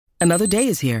Another day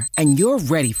is here, and you're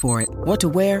ready for it. What to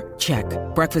wear? Check.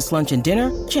 Breakfast, lunch, and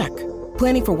dinner? Check.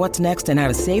 Planning for what's next and how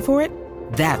to save for it?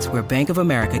 That's where Bank of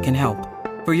America can help.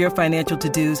 For your financial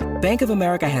to-dos, Bank of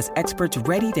America has experts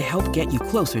ready to help get you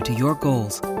closer to your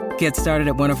goals. Get started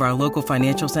at one of our local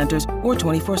financial centers or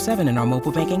 24/7 in our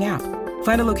mobile banking app.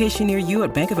 Find a location near you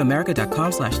at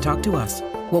bankofamerica.com/talktous.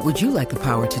 What would you like the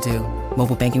power to do?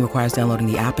 Mobile banking requires downloading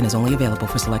the app and is only available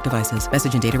for select devices.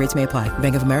 Message and data rates may apply.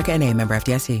 Bank of America N.A., member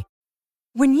FDIC.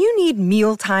 When you need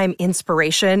mealtime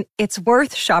inspiration, it's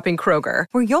worth shopping Kroger,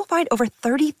 where you'll find over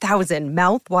 30,000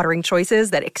 mouth-watering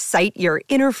choices that excite your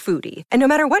inner foodie. And no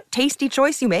matter what tasty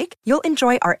choice you make, you'll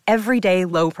enjoy our everyday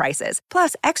low prices,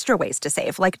 plus extra ways to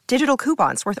save, like digital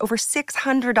coupons worth over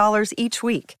 $600 each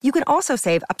week. You can also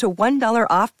save up to $1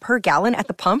 off per gallon at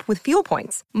the pump with fuel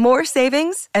points. More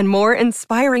savings and more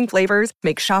inspiring flavors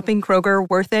make shopping Kroger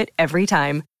worth it every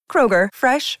time. Kroger,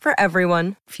 fresh for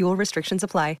everyone. Fuel restrictions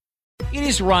apply. It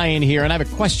is Ryan here, and I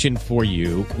have a question for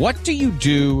you. What do you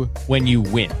do when you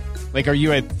win? Like, are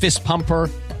you a fist pumper,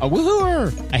 a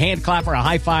woo-hooer, a hand clapper, a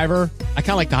high-fiver? I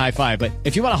kind of like the high-five, but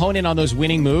if you want to hone in on those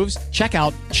winning moves, check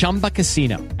out Chumba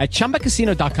Casino. At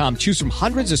ChumbaCasino.com, choose from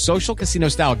hundreds of social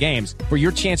casino-style games for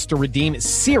your chance to redeem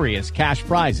serious cash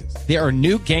prizes. There are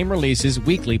new game releases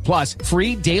weekly, plus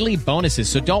free daily bonuses,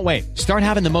 so don't wait. Start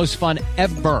having the most fun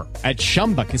ever at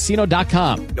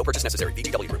ChumbaCasino.com. No purchase necessary.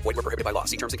 VGW Group. Void where prohibited by law.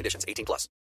 See terms and conditions. 18+.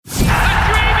 The dream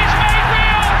is made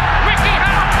real. Ricky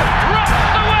Hatton rocks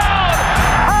the world.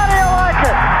 How do you like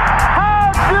it?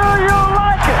 How do you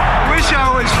like it? I wish I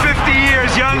was 50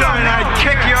 years younger and I'd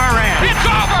kick your ass. It's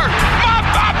over.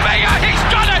 Mamma mia, he's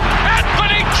done it.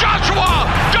 Anthony Joshua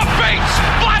defeats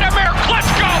Vladimir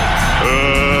Klitschko.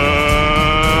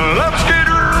 Let's get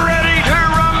ready to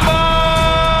rumble.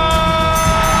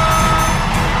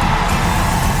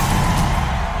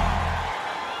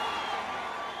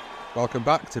 Welcome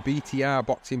back to BTR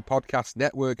Boxing Podcast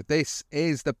Network. This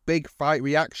is the big fight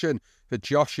reaction for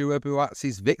Joshua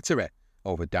Buatsi's victory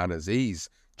over Dan Azeez.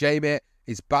 Jamie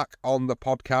is back on the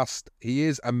podcast. He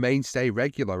is a mainstay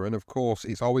regular, and of course,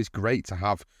 it's always great to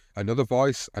have another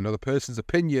voice, another person's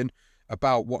opinion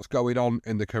about what's going on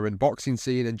in the current boxing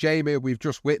scene. And Jamie, we've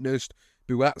just witnessed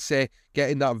Buatsi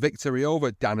getting that victory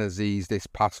over Dan Azeez this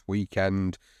past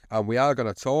weekend. And we are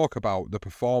going to talk about the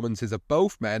performances of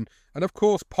both men and, of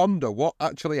course, ponder what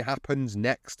actually happens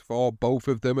next for both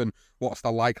of them and what's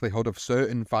the likelihood of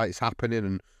certain fights happening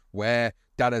and where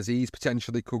Dan Azeez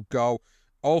potentially could go.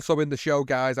 Also in the show,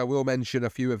 guys, I will mention a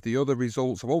few of the other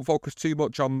results. I won't focus too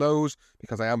much on those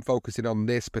because I am focusing on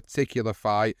this particular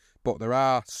fight, but there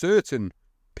are certain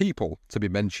people to be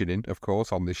mentioning, of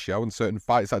course, on this show and certain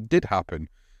fights that did happen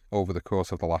over the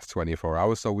course of the last 24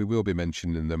 hours, so we will be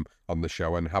mentioning them on the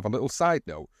show and have a little side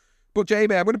note. But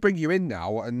Jamie, I'm going to bring you in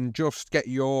now and just get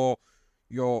your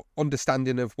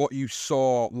understanding of what you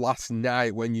saw last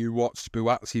night when you watched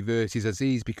Buatsi versus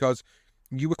Azeez, because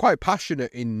you were quite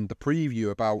passionate in the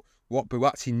preview about what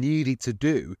Buatsi needed to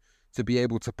do to be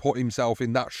able to put himself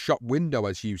in that shop window,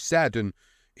 as you said, and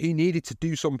he needed to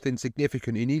do something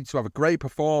significant. He needed to have a great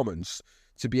performance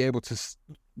to be able to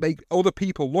make other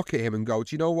people look at him and go,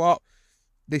 do you know what?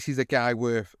 This is a guy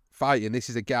worth fighting. This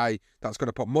is a guy that's going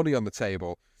to put money on the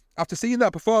table. After seeing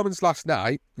that performance last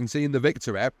night and seeing the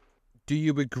victory, do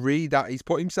you agree that he's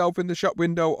put himself in the shop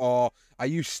window, or are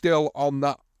you still on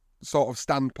that sort of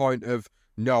standpoint of,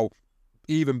 no,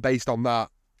 even based on that,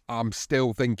 I'm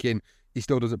still thinking he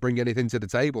still doesn't bring anything to the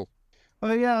table?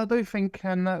 Well, yeah, I do think,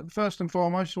 and first and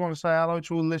foremost, I want to say hello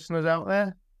to all the listeners out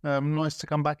there. Nice to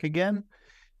come back again.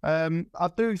 I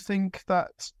do think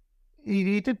that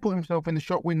he did put himself in the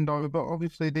shop window, but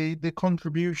obviously the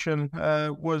contribution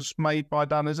was made by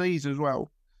Dan Azeez as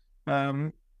well.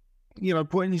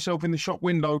 Putting yourself in the shop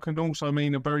window can also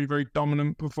mean a very, very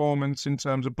dominant performance in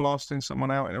terms of blasting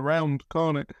someone out in a round,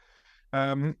 can't it?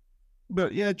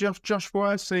 But yeah, Josh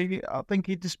Buatsi, I think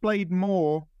he displayed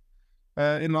more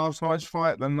in last night's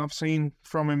fight than I've seen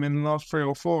from him in the last 3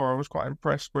 or 4. I was quite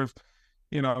impressed with,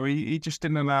 he just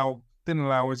didn't allow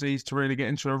Azeez to really get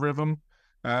into a rhythm.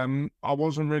 I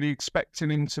wasn't really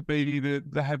expecting him to be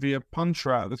the heavier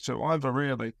puncher out of the two either,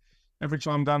 really. Every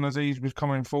time Dan Azeez was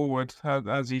coming forward,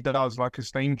 as he does, like a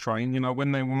steam train,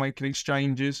 when they were making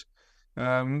exchanges,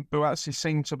 Buatsi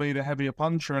seemed to be the heavier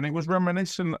puncher, and it was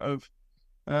reminiscent of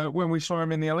when we saw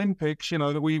him in the Olympics,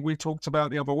 that we talked about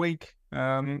the other week,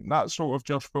 that sort of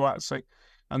Josh Buatsi.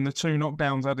 And the 2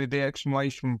 knockdowns added the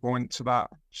exclamation point to that.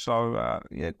 So,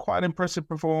 quite an impressive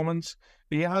performance.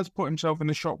 He has put himself in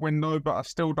the shop window, but I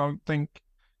still don't think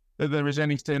that there is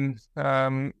anything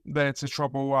there to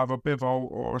trouble either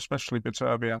Bivol or especially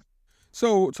Beterbiev.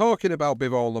 So, talking about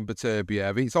Bivol and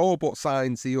Beterbiev, it's all but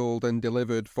signed, sealed and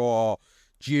delivered for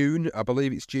June. I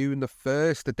believe it's June the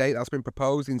 1st, the date that's been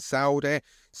proposed in Saudi.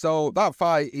 So that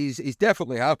fight is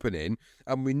definitely happening,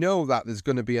 and we know that there's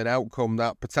going to be an outcome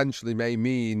that potentially may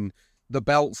mean the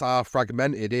belts are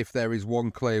fragmented if there is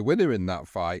one clear winner in that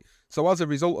fight. So as a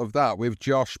result of that, with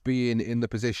Josh being in the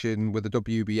position with the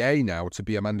WBA now to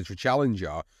be a mandatory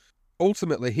challenger,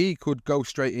 ultimately he could go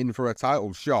straight in for a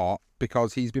title shot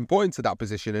because he's been put into that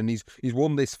position, and he's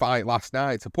won this fight last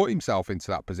night to put himself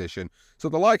into that position. So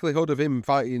the likelihood of him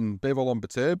fighting Bivol and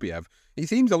Beterbiev, he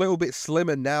seems a little bit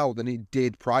slimmer now than he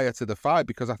did prior to the fight,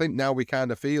 because I think now we're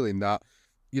kind of feeling that,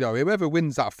 you know, whoever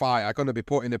wins that fight are going to be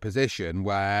put in a position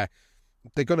where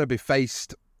they're going to be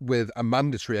faced with a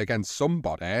mandatory against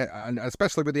somebody, and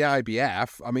especially with the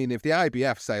IBF. I mean, if the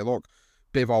IBF say, look,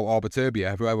 Bivol or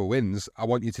Beterbiev, whoever wins, I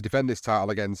want you to defend this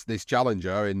title against this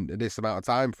challenger in this amount of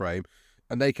time frame,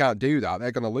 and they can't do that,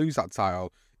 they're going to lose that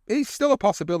title. It's still a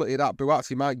possibility that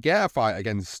Buatsi might get a fight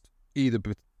against either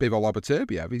Bivol or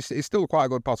Beterbiev. It's still quite a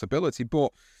good possibility,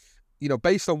 but, you know,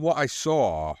 based on what I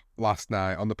saw last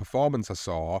night, on the performance I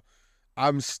saw,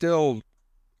 I've still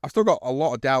got a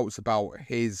lot of doubts about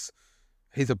his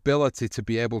ability to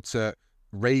be able to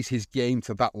raise his game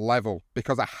to that level,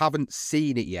 because I haven't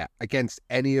seen it yet against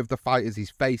any of the fighters he's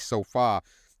faced so far.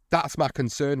 That's my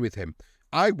concern with him.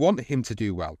 I want him to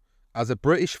do well. As a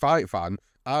British fight fan,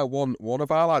 I want one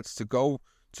of our lads to go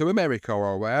to America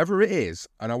or wherever it is,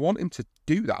 and I want him to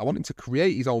do that. I want him to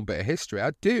create his own bit of history.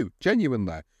 I do,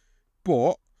 genuinely.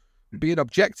 But being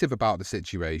objective about the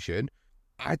situation,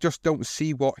 I just don't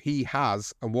see what he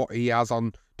has and what he has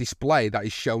on display that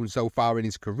he's shown so far in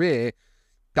his career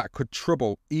that could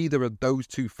trouble either of those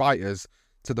two fighters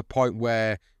to the point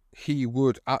where he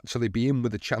would actually be in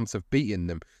with a chance of beating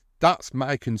them. That's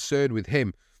my concern with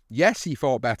him. Yes, he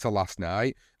fought better last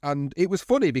night, and it was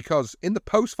funny because in the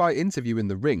post-fight interview in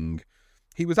the ring,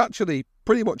 he was actually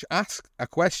pretty much asked a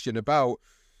question about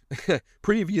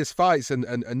previous fights and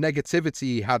negativity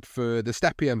he had for the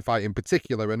Stepien fight in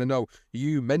particular, and I know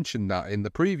you mentioned that in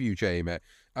the preview, Jamie,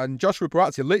 and Joshua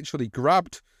Buatsi literally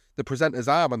grabbed the presenter's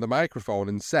arm on the microphone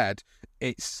and said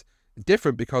it's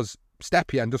different because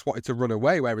Stepien just wanted to run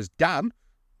away, whereas Dan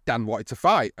wanted to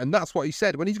fight. And that's what he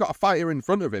said. When he's got a fighter in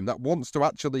front of him that wants to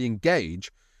actually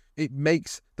engage, it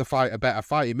makes the fight a better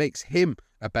fight. It makes him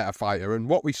a better fighter. And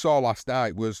what we saw last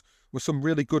night was some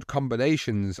really good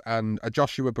combinations and a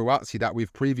Joshua Buatsi that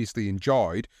we've previously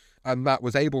enjoyed, and that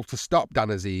was able to stop Dan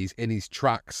Azeez in his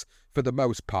tracks for the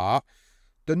most part.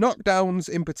 The knockdowns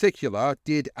in particular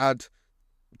did add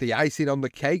the icing on the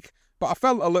cake, but I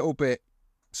felt a little bit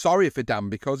sorry for Dan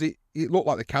because it looked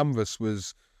like the canvas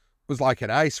was like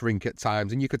an ice rink at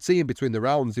times, and you could see in between the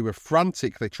rounds they were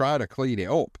frantically trying to clean it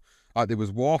up. Like there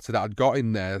was water that had got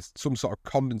in there, some sort of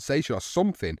condensation or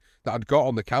something that had got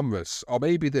on the canvas, or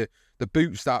maybe the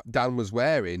boots that Dan was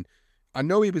wearing. I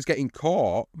know he was getting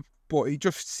caught, but it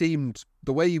just seemed,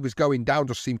 the way he was going down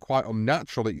just seemed quite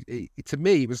unnatural. To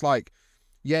me, it was like,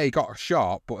 yeah, he got a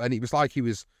shot, but then it was like he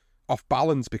was off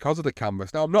balance because of the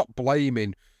canvas. Now, I'm not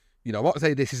blaming, I'm not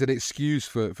saying this is an excuse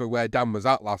for where Dan was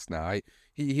at last night.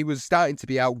 He was starting to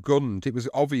be outgunned. It was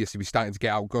obvious he was starting to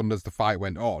get outgunned as the fight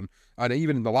went on. And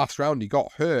even in the last round, he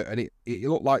got hurt. And it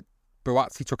looked like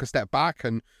Buatsi took a step back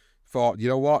and thought, you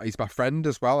know what, he's my friend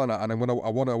as well. And I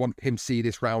want him to see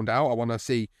this round out. I want to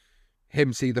see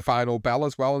him see the final bell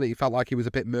as well. And he felt like he was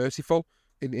a bit merciful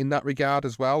in that regard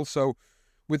as well. So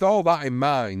with all that in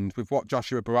mind, with what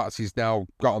Joshua Buatsi's now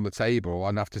got on the table,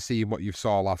 and after seeing what you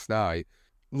saw last night,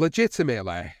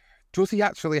 legitimately, does he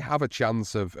actually have a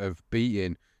chance of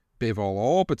beating Bivol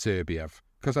or Beterbiev?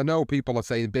 Because I know people are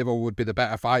saying Bivol would be the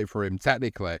better fight for him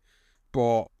technically,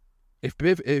 but if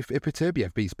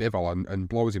Beterbiev beats Bivol and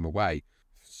blows him away,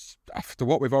 after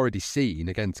what we've already seen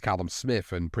against Callum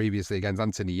Smith and previously against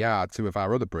Anthony Yard, two of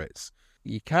our other Brits,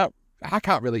 I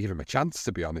can't really give him a chance,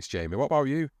 to be honest, Jamie. What about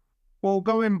you? Well,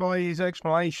 going by his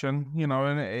explanation,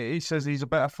 and he says he's a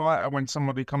better fighter when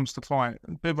somebody comes to fight.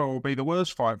 Bivol will be the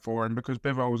worst fight for him because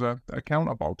Bivol's a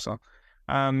counter boxer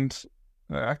and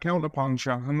a counter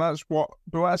puncher, and that's what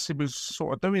Buatsi was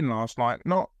sort of doing last night.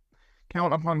 Not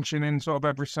counter punching in sort of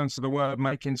every sense of the word,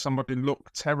 making somebody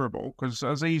look terrible, because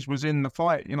Azeez was in the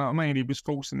fight. You know what I mean? He was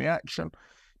forcing the action.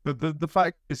 But the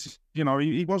fact is,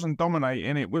 he wasn't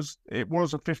dominating. It was a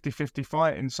 50-50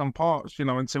 fight in some parts,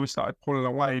 until we started pulling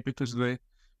away because of the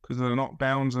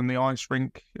knockdowns and the ice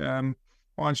rink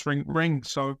ring.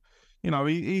 So,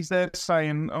 he's there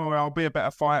saying, "Oh, I'll be a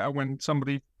better fighter when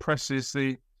somebody presses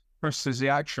the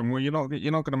action." Well, you're not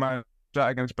going to manage that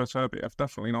against Beterbiev,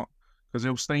 definitely not, because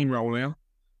he'll steamroll you.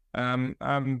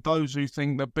 And those who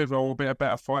think that Bivol will be a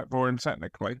better fight for him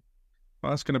technically,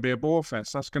 well, that's going to be a bore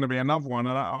fest. That's going to be another one,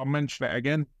 and I'll mention it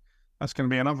again. That's going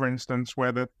to be another instance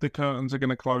where the curtains are going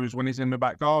to close when he's in the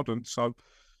back garden. So,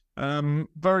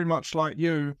 very much like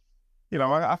you,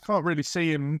 I can't really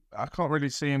see him. I can't really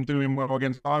see him doing well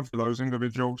against either of those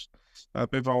individuals,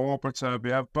 Bivol or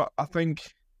Beterbiev. But I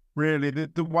think really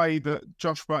the way that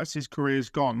Josh Buatsi's career's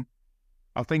gone,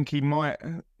 I think he might,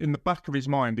 in the back of his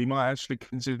mind, he might actually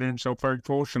consider himself very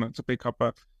fortunate to pick up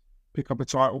a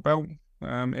title belt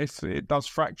if it does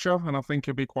fracture, and I think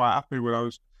he'll be quite happy with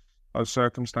those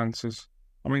circumstances.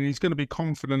 I mean, he's going to be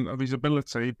confident of his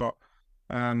ability, but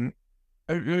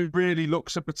who really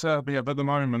looks at Beterbiev at the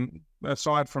moment,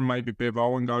 aside from maybe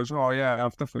Bivol, and goes, oh yeah,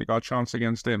 I've definitely got a chance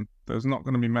against him. There's not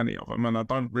going to be many of them, and I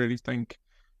don't really think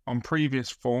on previous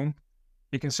form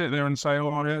you can sit there and say,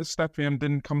 oh yeah, Stepien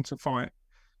didn't come to fight.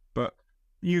 But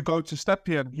you go to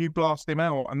Stepien, you blast him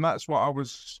out, and that's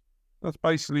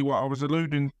basically what I was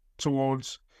alluding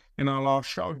towards in our last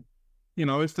show.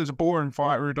 If there's a boring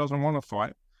fighter who doesn't want to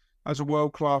fight, as a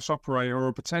world-class operator or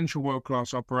a potential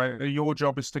world-class operator, your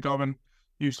job is to go and,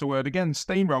 use the word again,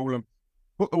 steamroll them,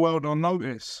 put the world on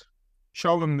notice,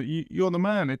 show them that you're the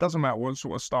man. It doesn't matter what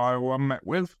sort of style I'm met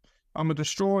with. I'm a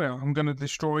destroyer. I'm going to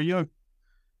destroy you.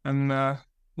 And,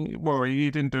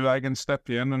 he didn't do that against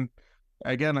Stepien, and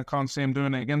again, I can't see him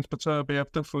doing it against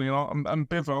Beterbiev, definitely not. And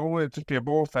Bivol, it'd just be a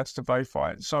bore fest if they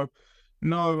fight. So,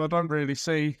 no, I don't really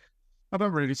see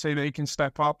that he can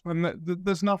step up. And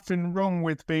there's nothing wrong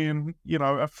with being,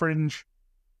 a fringe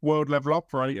world-level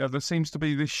operator. There seems to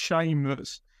be this shame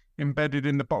that's embedded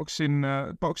in the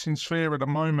boxing sphere at the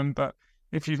moment that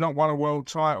if you've not won a world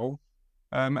title,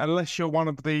 unless you're one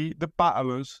of the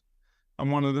battlers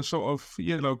and one of the sort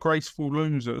of, graceful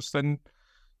losers, then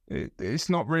it's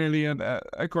not really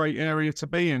a great area to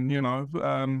be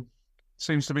in,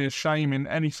 Seems to be a shame in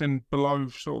anything below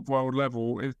sort of world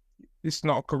level. It's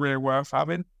not a career worth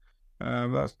having.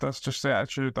 That's just the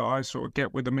attitude that I sort of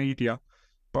get with the media.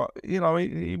 But, he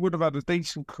would have had a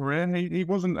decent career. He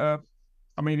wasn't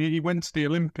he went to the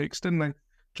Olympics, didn't he,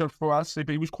 Josh Buatsi,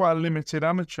 but he was quite a limited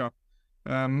amateur,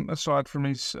 aside from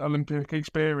his Olympic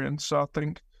experience. So I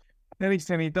think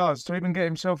anything he does to even get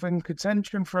himself in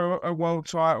contention for a world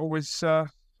title is,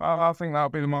 I think that'll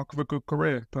be the mark of a good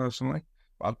career, personally.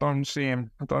 I don't see him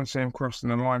crossing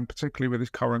the line, particularly with his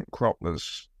current crop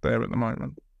that's there at the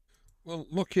moment. Well,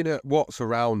 looking at what's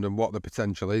around and what the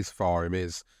potential is for him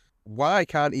is, why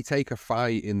can't he take a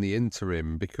fight in the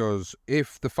interim? Because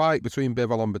if the fight between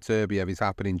Bivol and Beterbiev is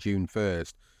happening June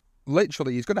 1st,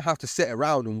 literally he's going to have to sit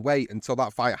around and wait until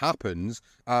that fight happens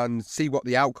and see what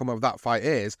the outcome of that fight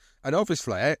is. And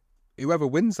obviously, whoever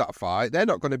wins that fight, they're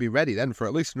not going to be ready then for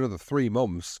at least another 3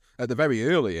 months at the very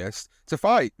earliest to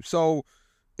fight. So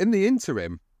in the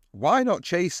interim, why not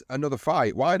chase another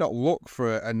fight? Why not look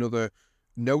for another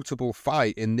notable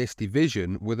fight in this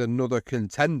division with another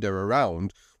contender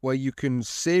around where you can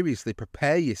seriously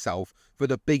prepare yourself for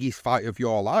the biggest fight of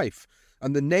your life?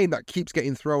 And the name that keeps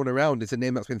getting thrown around is a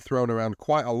name that's been thrown around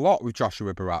quite a lot with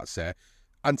Joshua Buatsi,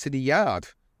 Anthony Yarde.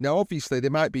 Now, obviously,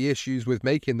 there might be issues with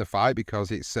making the fight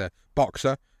because it's a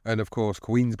boxer and, of course,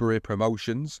 Queensberry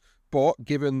Promotions. But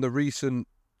given the recent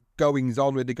goings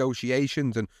on with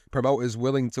negotiations and promoters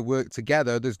willing to work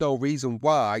together, there's no reason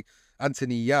why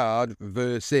Anthony Yarde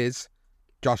versus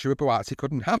Joshua Buatsi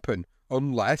couldn't happen,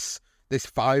 unless this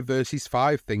 5 versus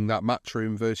 5 thing that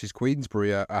Matchroom versus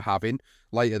Queensberry are having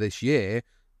later this year,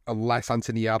 unless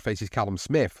Anthony Yarde faces Callum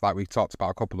Smith, like we talked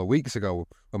about a couple of weeks ago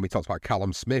when we talked about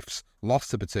Callum Smith's loss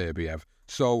to Beterbiev.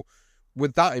 So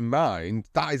with that in mind,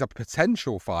 that is a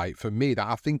potential fight for me that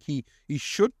I think he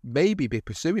should maybe be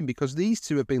pursuing, because these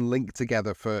two have been linked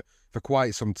together for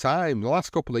quite some time. The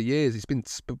last couple of years, it's been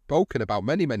spoken about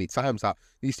many, many times that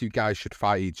these two guys should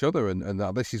fight each other and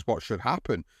that this is what should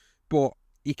happen. But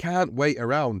he can't wait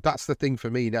around. That's the thing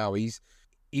for me now.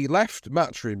 He left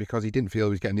Matchroom because he didn't feel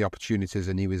he was getting the opportunities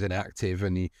and he was inactive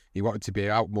and he wanted to be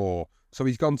out more. So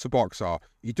he's gone to Boxer.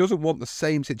 He doesn't want the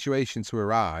same situation to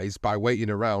arise by waiting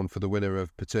around for the winner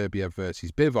of Beterbiev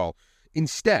versus Bivol.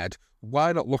 Instead,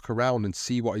 why not look around and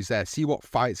see what is there, see what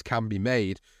fights can be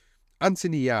made?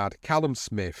 Anthony Yarde, Callum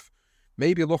Smith,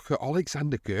 maybe look at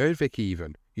Alexander Gerdvik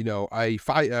even. A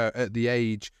fighter at the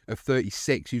age of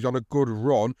 36 who's on a good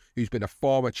run, who's been a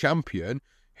former champion,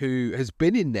 who has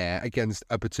been in there against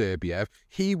a Beterbiev.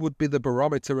 He would be the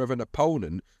barometer of an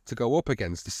opponent to go up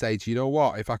against to say, do you know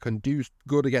what, if I can do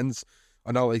good against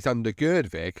an Alexander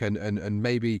Gerdvik and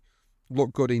maybe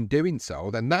look good in doing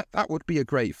so, then that would be a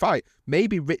great fight.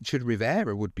 Maybe Richard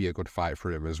Rivera would be a good fight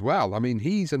for him as well. I mean,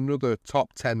 he's another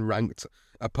top 10 ranked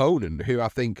opponent who I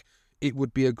think it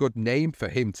would be a good name for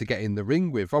him to get in the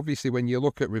ring with. Obviously, when you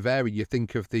look at Rivera, you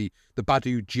think of the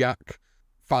Badu Jack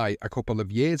fight a couple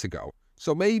of years ago.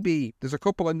 So maybe there's a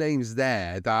couple of names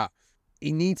there that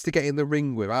he needs to get in the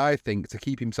ring with, I think, to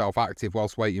keep himself active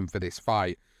whilst waiting for this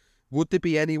fight. Would there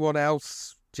be anyone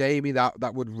else, Jamie,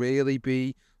 that would really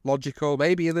be logical?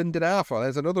 Maybe Lyndon Arthur.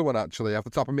 There's another one, actually, off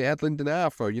the top of my head, Lyndon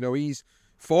Arthur. You know, he's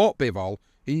fought Bivol.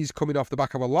 He's coming off the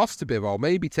back of a loss to Bivol.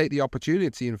 Maybe take the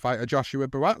opportunity and fight a Joshua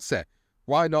Buatsi.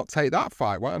 Why not take that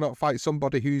fight? Why not fight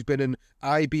somebody who's been an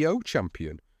IBO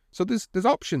champion? So there's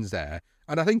options there.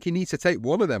 And I think he needs to take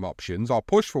one of them options or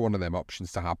push for one of them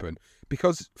options to happen.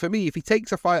 Because for me, if he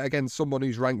takes a fight against someone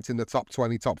who's ranked in the top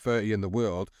 20, top 30 in the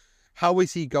world, how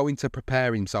is he going to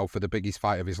prepare himself for the biggest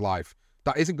fight of his life?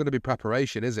 That isn't going to be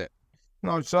preparation, is it?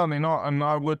 No, certainly not. And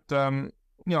I would,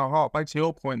 hark back to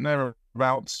your point there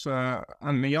about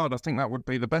Anthony Yard. I think that would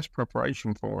be the best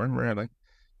preparation for him, really.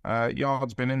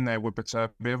 Yard's been in there with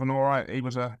Beterbiev, and all right, he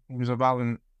was a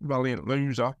valiant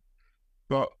loser.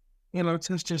 But,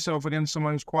 test yourself against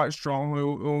someone who's quite strong,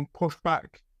 who'll push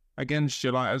back against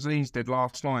you like Azeez did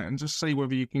last night, and just see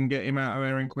whether you can get him out of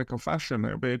there in quicker fashion.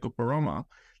 It'll be a good barometer.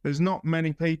 There's not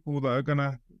many people that are going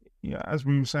to, as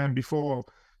we were saying before,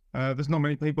 there's not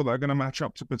many people that are going to match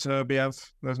up to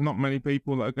Beterbiev. There's not many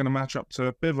people that are going to match up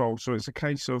to Bivol. So it's a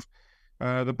case of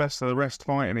the best of the rest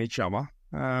fighting each other.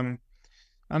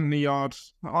 Anthony Yard,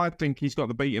 I think he's got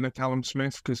the beating of Callum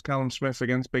Smith, because Callum Smith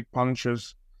against big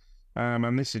punchers,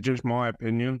 and this is just my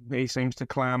opinion, he seems to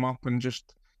clam up and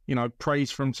just, prays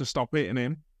for him to stop hitting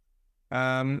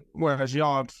him. Whereas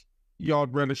Yard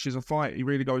relishes a fight. He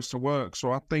really goes to work.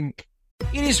 So I think...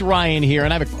 It is Ryan here,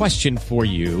 and I have a question for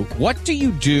you. What do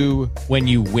you do when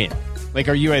you win? Like,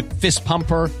 are you a fist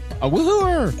pumper, a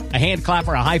woohooer, a hand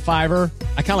clapper, a high fiver?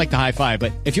 I kind of like the high five,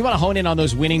 but if you want to hone in on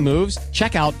those winning moves,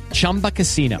 check out Chumba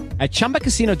Casino. At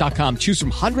ChumbaCasino.com, choose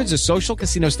from hundreds of social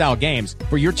casino-style games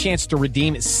for your chance to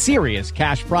redeem serious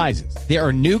cash prizes. There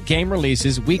are new game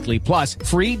releases weekly, plus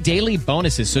free daily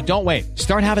bonuses. So don't wait.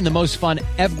 Start having the most fun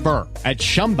ever at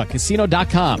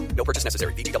ChumbaCasino.com. No purchase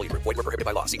necessary. VGW Group. Void where prohibited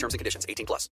by law. See terms and conditions.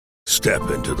 18+. Step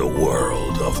into the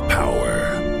world of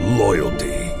power,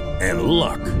 loyalty, and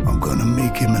luck. I'm gonna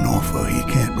make him an offer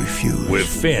he can't refuse. With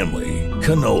family,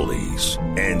 cannolis,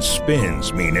 and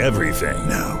spins mean everything.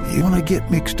 Now, you wanna get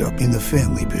mixed up in the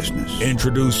family business.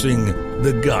 Introducing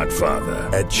The Godfather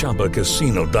at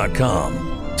ChumbaCasino.com.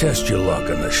 Test your luck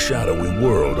in the shadowy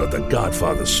world of The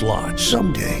Godfather slot.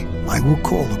 Someday, I will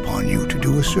call upon you to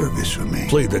do a service for me.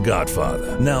 Play The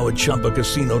Godfather, now at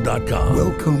ChumbaCasino.com.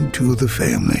 Welcome to the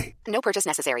family. No purchase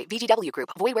necessary. VGW Group.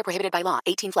 Void where prohibited by law.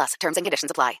 18+. Terms and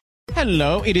conditions apply.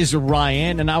 Hello, it is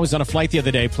Ryan, and I was on a flight the other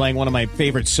day playing one of my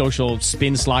favorite social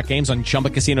spin slot games on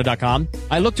ChumbaCasino.com.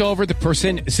 I looked over at the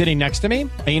person sitting next to me,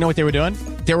 and you know what they were doing?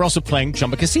 They were also playing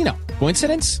Chumba Casino.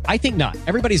 Coincidence? I think not.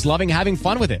 Everybody's loving having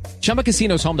fun with it. Chumba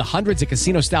Casino is home to hundreds of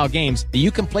casino-style games that you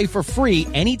can play for free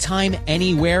anytime,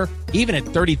 anywhere, even at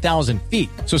 30,000 feet.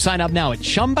 So sign up now at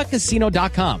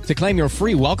ChumbaCasino.com to claim your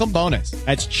free welcome bonus.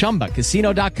 That's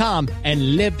ChumbaCasino.com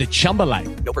and live the Chumba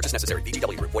life. No purchase necessary.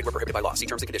 VGW Group. Void where prohibited by law. See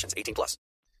terms and conditions. 18+.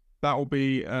 That will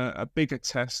be a bigger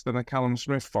test than a Callum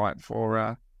Smith fight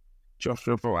for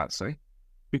Joshua Buatsi,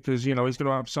 because, he's going to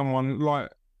have someone like,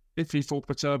 if he fought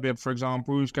Beterbiev, for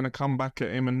example, who's going to come back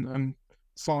at him and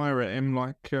fire at him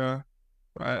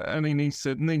and he needs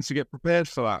to get prepared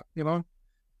for that,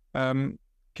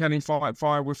 Can he fight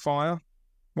fire with fire?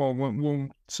 Well, we'll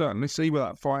certainly see with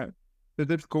that fight. The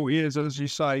difficulty is, as you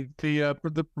say,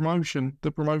 the promotion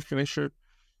issue.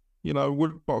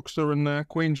 Would Boxer and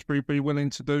Queensberry be willing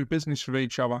to do business with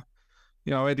each other?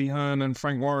 Eddie Hearn and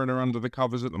Frank Warren are under the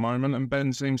covers at the moment, and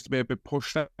Ben seems to be a bit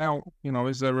pushed out.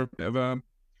 Is there a bit of a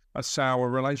sour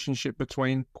relationship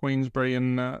between Queensberry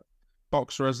and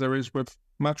Boxer, as there is with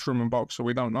Matchroom and Boxer?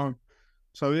 We don't know.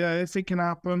 So, yeah, if it can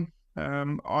happen,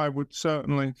 I would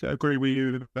certainly agree with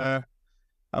you there.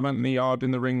 I'm Anthony Yard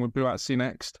in the ring with Buatsi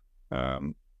next.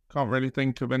 Can't really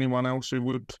think of anyone else who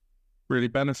would really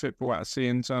benefit Buatsi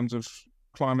in terms of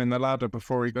climbing the ladder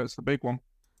before he gets the big one.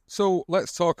 So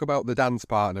let's talk about the dance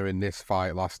partner in this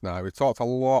fight last night. We talked a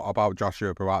lot about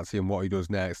Joshua Buatsi and what he does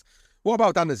next. What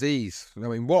about Dan Azeez? I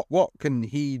mean, what can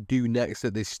he do next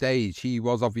at this stage? He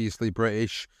was obviously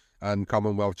British and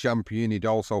Commonwealth champion. He'd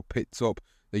also picked up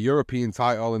the European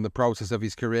title in the process of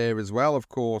his career as well, of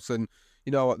course. And,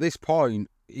 at this point,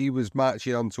 he was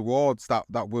marching on towards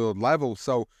that world level.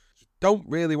 So don't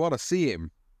really want to see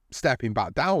him stepping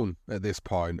back down at this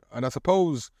point. And I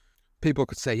suppose people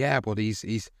could say, yeah, but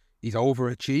he's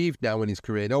overachieved now in his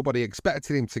career. Nobody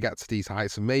expected him to get to these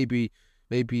heights, and maybe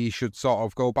he should sort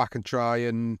of go back and try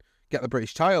and get the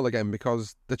British title again,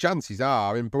 because the chances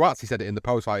are, and Buatsi said it in the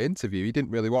post-fight interview, he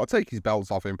didn't really want to take his belts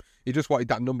off him. He just wanted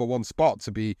that number one spot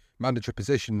to be mandatory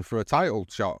position for a title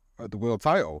shot at the world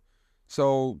title.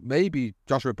 So maybe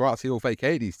Joshua Buatsi will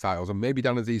vacate these titles, and maybe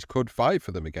Dan Azeez could fight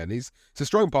for them again. It's a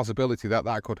strong possibility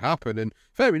that could happen, and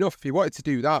fair enough, if he wanted to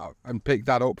do that and pick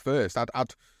that up first,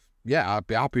 I'd be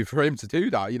happy for him to do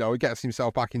that. You know, he gets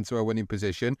himself back into a winning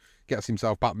position, gets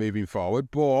himself back moving forward,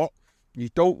 but you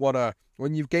don't want to,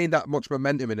 when you've gained that much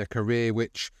momentum in a career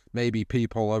which maybe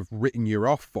people have written you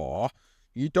off for,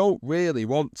 you don't really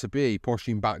want to be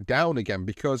pushing back down again,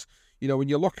 because, you know, when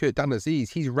you look at Dan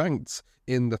Azeez, he's ranked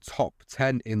in the top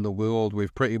 10 in the world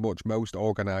with pretty much most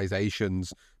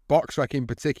organisations. BoxRec in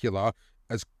particular,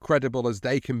 as credible as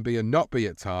they can be and not be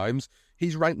at times,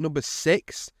 he's ranked number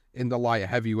 6 in the light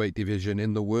heavyweight division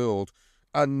in the world.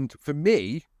 And for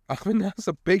me, I mean, that's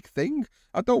a big thing.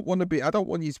 I don't want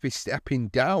you to be stepping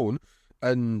down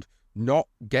and not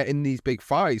getting these big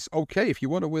fights. Okay, if you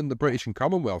want to win the British and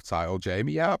Commonwealth title,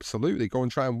 Jamie, yeah, absolutely, go and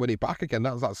try and win it back again.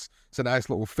 That's a nice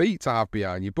little feat to have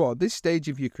behind you. But at this stage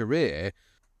of your career,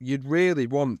 you'd really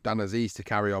want Dan Azeez to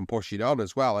carry on pushing on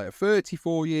as well. At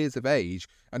 34 years of age,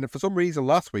 and for some reason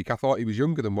last week I thought he was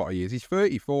younger than what he is. He's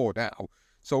 34 now.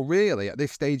 So really, at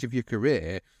this stage of your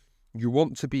career, you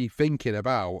want to be thinking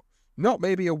about not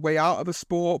maybe a way out of the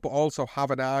sport, but also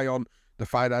have an eye on the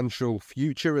financial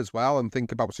future as well, and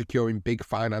think about securing big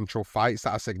financial fights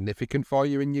that are significant for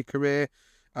you in your career.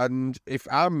 And if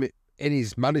I'm in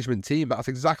his management team, that's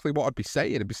exactly what I'd be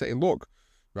saying. I'd be saying, look,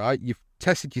 right, you've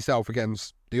tested yourself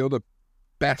against the other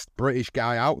best British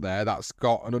guy out there that's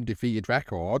got an undefeated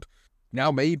record.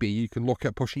 Now maybe you can look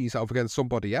at pushing yourself against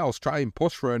somebody else, try and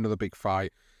push for another big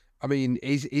fight. I mean,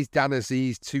 is Dan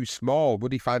Azeez too small?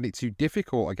 Would he find it too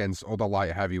difficult against other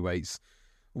light heavyweights?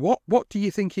 What do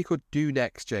you think he could do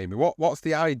next, Jamie? What's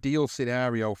the ideal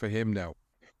scenario for him now?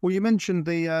 Well, you mentioned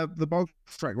the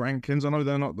BoxRec rankings. I know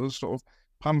they're not the sort of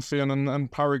pantheon and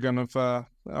paragon of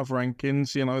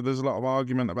rankings. You know, there's a lot of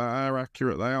argument about how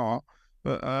accurate they are.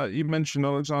 But you mentioned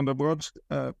Alexander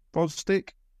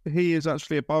Gvozdyk. He is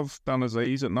actually above Dan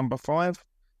Azeez at number 5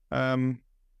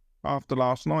 after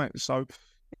last night. So,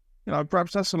 you know,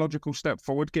 perhaps that's a logical step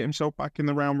forward, get himself back in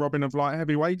the round robin of light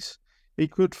heavyweights. He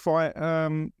could fight,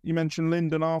 you mentioned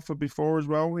Lyndon Arthur before as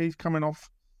well. He's coming off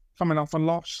a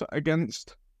loss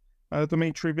against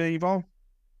Dimitri Bivol.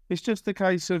 It's just a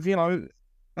case of, you know,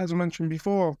 as I mentioned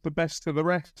before, the best of the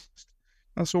rest.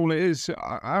 That's all it is.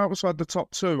 Outside the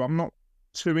top 2, I'm not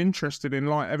too interested in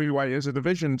light heavyweight as a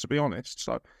division, to be honest.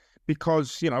 So,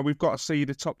 because, you know, we've got to see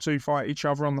the top 2 fight each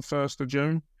other on the 1st of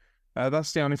June.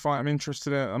 That's the only fight I'm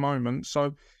interested in at the moment.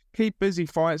 So keep busy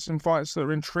fights, and fights that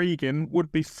are intriguing would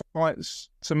be fights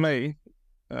to me,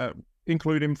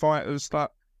 including fighters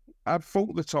that have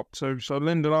fought the top 2. So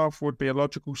Lyndon Arthur would be a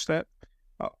logical step.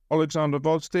 Alexander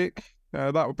Gvozdyk,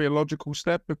 that would be a logical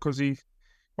step, because it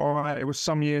was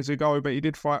some years ago, but he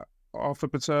did fight Arthur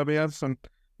Beterbiev and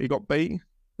he got beat.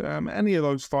 Any of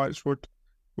those fights would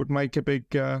make a big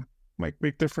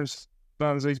difference to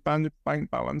Dan Azeez's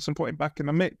bank balance and put him back in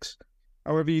the mix.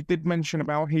 However, you did mention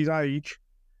about his age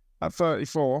at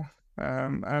 34,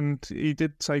 and he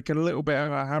did take a little bit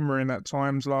of a hammering at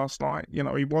times last night. You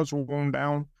know, he was worn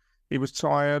down, he was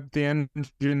tired, the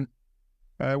engine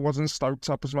wasn't stoked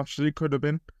up as much as he could have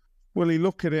been. Will he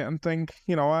look at it and think,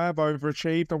 you know, I have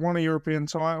overachieved, I won a European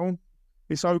title,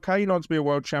 it's okay not to be a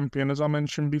world champion, as I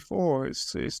mentioned before,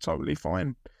 it's totally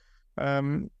fine.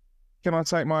 Can I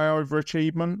take my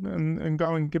overachievement and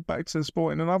go and give back to the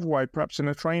sport in another way, perhaps in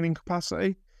a training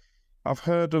capacity? I've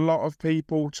heard a lot of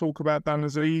people talk about Dan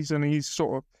Azeez and his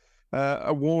sort of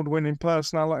award-winning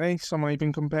personality. Someone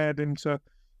even compared him to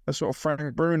a sort of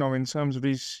Frank Bruno in terms of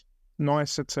his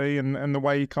nicety and the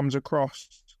way he comes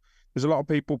across. There's a lot of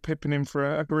people pipping him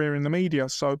for a career in the media.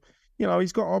 So, you know,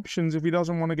 he's got options if he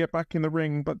doesn't want to get back in the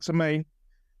ring. But to me,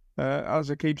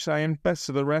 as I keep saying, best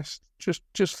of the rest,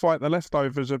 just fight the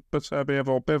leftovers of Beterbiev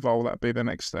or Bivol. That'd be the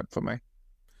next step for me,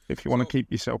 if you want to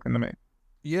keep yourself in the mix.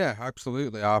 Yeah,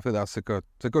 absolutely. I think that's a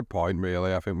good point,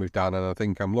 really. I think we've done, and I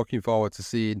think I'm looking forward to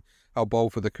seeing how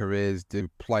both of the careers do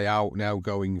play out now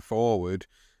going forward.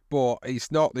 But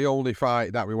it's not the only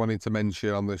fight that we wanted to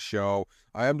mention on this show.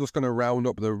 I am just going to round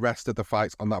up the rest of the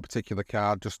fights on that particular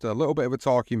card. Just a little bit of a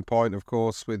talking point, of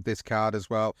course, with this card as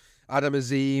well. Adam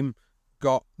Azim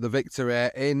got the victory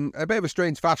in a bit of a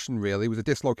strange fashion, really. It was a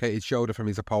dislocated shoulder from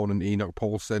his opponent, Enoch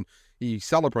Poulsen. He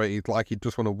celebrated like he'd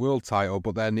just won a world title,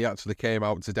 but then he actually came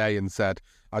out today and said,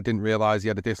 I didn't realise he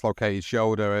had a dislocated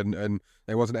shoulder and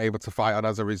he wasn't able to fight on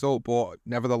as a result. But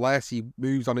nevertheless, he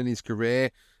moves on in his career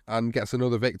and gets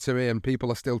another victory, and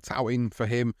people are still touting for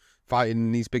him fighting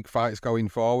in these big fights going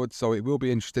forward. So it will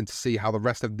be interesting to see how the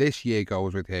rest of this year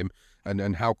goes with him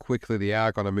and how quickly they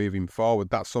are going to move him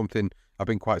forward. That's something I've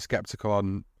been quite sceptical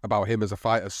on about him as a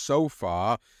fighter so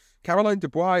far. Caroline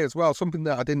Dubois as well, something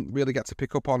that I didn't really get to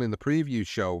pick up on in the preview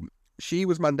show. She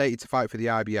was mandated to fight for the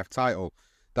IBF title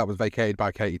that was vacated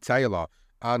by Katie Taylor.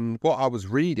 And what I was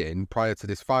reading prior to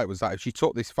this fight was that if she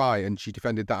took this fight and she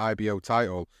defended that IBO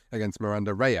title against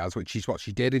Miranda Reyes, which is what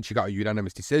she did, and she got a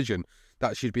unanimous decision,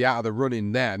 that she'd be out of the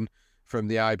running then from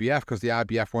the IBF, because the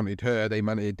IBF wanted her, they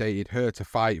mandated her to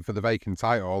fight for the vacant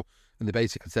title, and they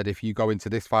basically said, if you go into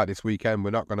this fight this weekend,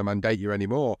 we're not going to mandate you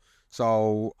anymore.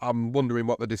 So I'm wondering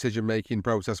what the decision-making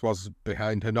process was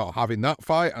behind her not having that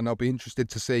fight, and I'll be interested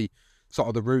to see sort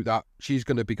of the route that she's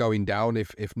going to be going down,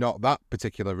 if not that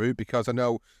particular route, because I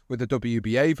know with the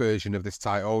WBA version of this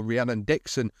title, Rhiannon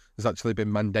Dixon has actually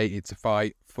been mandated to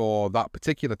fight for that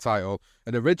particular title,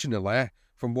 and originally,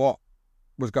 from what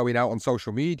was going out on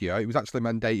social media, it was actually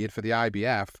mandated for the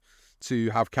IBF to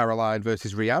have Caroline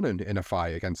versus Rhiannon in a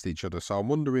fight against each other. So I'm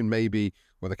wondering maybe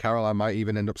whether Caroline might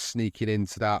even end up sneaking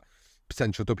into that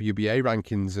potential WBA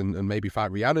rankings and maybe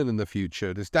fight Rhiannon in the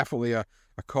future. There's definitely a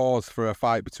cause for a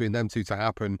fight between them two to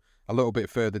happen a little bit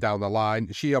further down the line.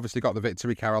 She obviously got the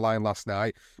victory, Caroline, last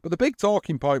night. But the big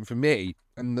talking point for me,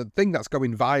 and the thing that's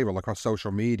going viral across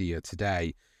social media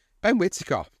today, Ben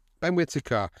Whittaker. Ben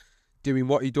Whittaker doing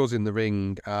what he does in the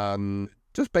ring and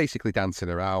just basically dancing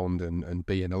around and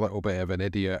being a little bit of an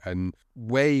idiot and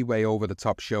way, way over the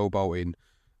top showboating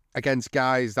against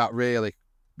guys that really,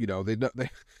 you know,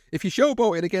 if you're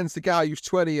showboating against a guy who's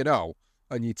 20-0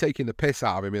 and you're taking the piss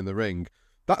out of him in the ring,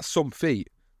 that's some feat.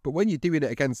 But when you're doing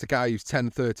it against a guy who's 10,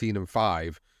 13 and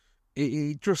 5,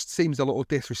 it just seems a little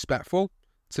disrespectful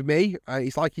to me.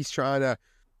 It's like he's trying to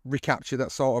recapture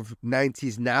that sort of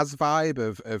 90s Naz vibe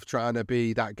of trying to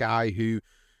be that guy who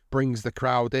brings the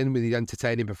crowd in with his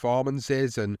entertaining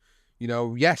performances. And, you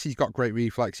know, yes, he's got great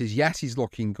reflexes. Yes, he's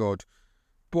looking good.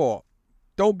 But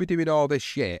don't be doing all this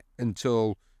shit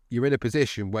until you're in a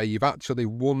position where you've actually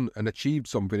won and achieved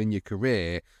something in your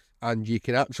career and you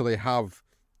can actually have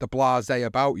the blasé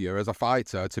about you as a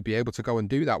fighter to be able to go and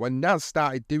do that. When Naz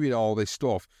started doing all this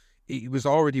stuff, it was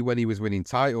already when he was winning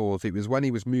titles. It was when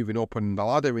he was moving up on the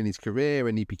ladder in his career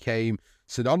and he became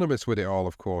synonymous with it all,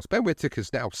 of course. Ben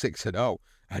Whittaker's now 6-0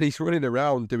 and he's running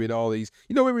around doing all these...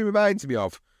 You know what he reminds me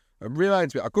of? It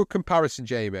reminds me, a good comparison,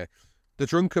 Jamie, the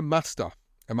Drunken Master,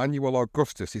 Emmanuel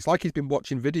Augustus. It's like he's been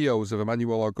watching videos of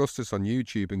Emmanuel Augustus on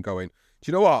YouTube and going,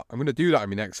 do you know what? I'm going to do that in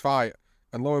my next fight.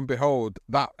 And lo and behold,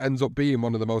 that ends up being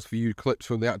one of the most viewed clips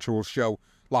from the actual show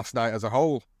last night as a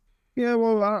whole. Yeah,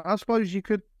 well, I suppose you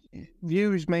could...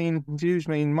 Views mean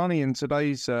money in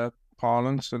today's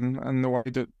parlance and the way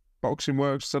that boxing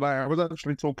works today. I was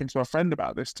actually talking to a friend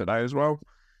about this today as well,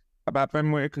 about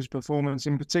Ben Whittaker's performance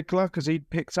in particular, because he'd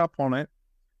picked up on it.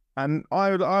 And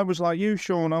I was like you,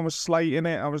 Sean, I was slating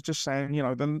it. I was just saying, you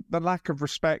know, the lack of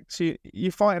respect.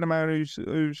 You're fighting a man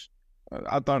who's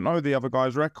I don't know the other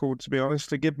guy's record, to be honest,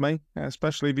 forgive me,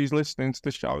 especially if he's listening to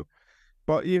the show.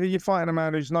 But you're fighting a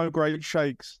man who's no great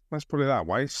shakes, let's put it that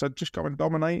way, so just go and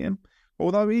dominate him.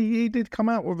 Although he did come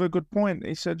out with a good point.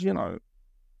 He said, you know,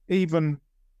 even,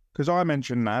 because I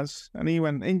mentioned Naz, and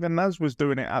even Naz was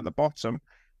doing it at the bottom,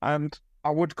 and I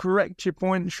would correct your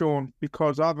point, Sean,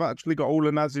 because I've actually got all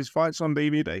of Naz's fights on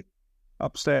DVD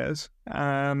upstairs,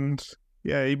 and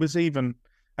yeah, he was even,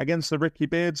 against the Ricky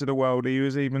Beards of the world, he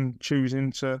was even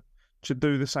choosing to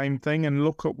do the same thing, and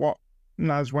look at what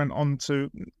Naz went on to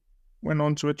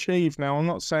achieve. Now, I'm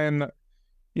not saying that,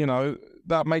 you know,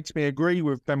 that makes me agree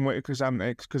with Ben Whittaker's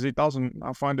antics, because it doesn't.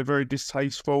 I find it very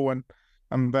distasteful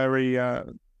and very,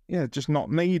 just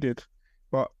not needed.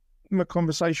 But in a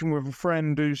conversation with a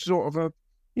friend who's sort of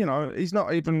he's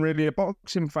not even really a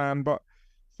boxing fan, but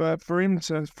for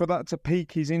that to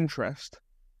pique his interest,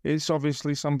 it's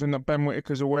obviously something that Ben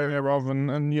Whittaker's aware of,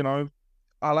 and you know,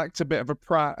 I liked a bit of a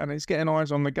prat, and it's getting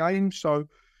eyes on the game, so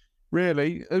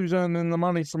really, who's earning the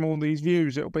money from all these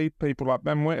views? It'll be people like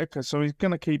Ben Whittaker, so he's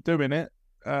going to keep doing it.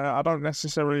 I don't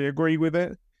necessarily agree with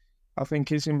it. I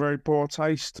think it's in very poor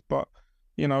taste, but,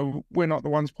 you know, we're not the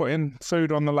ones putting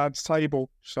food on the lad's table.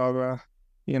 So,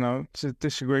 you know, to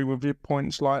disagree with your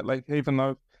point slightly, even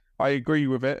though I agree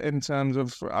with it in terms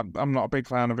of I'm not a big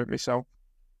fan of it myself.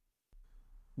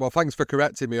 Well, thanks for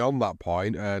correcting me on that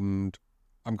point, and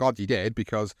I'm glad he did,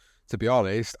 because, to be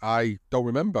honest, I don't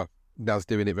remember Naz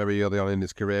doing it very early on in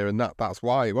his career, and that's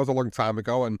why. It was a long time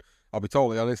ago, and I'll be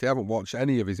totally honest, I haven't watched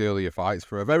any of his earlier fights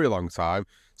for a very long time.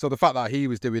 So the fact that he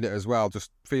was doing it as well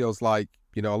just feels like,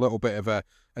 a little bit of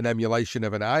an emulation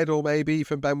of an idol maybe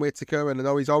from Ben Whittaker, and I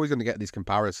know he's always going to get these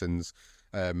comparisons.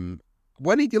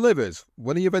 When he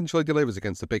eventually delivers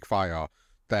against a big fighter,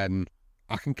 then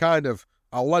I can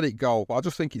I'll let it go. But I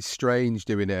just think it's strange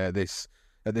doing it at this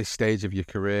stage of your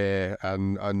career,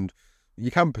 and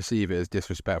you can perceive it as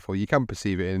disrespectful. You can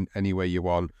perceive it in any way you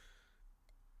want.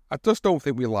 I just don't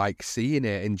think we like seeing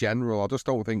it in general. I just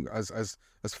don't think, as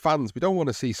fans, we don't want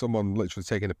to see someone literally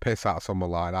taking a piss out of someone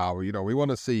like that. We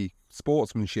want to see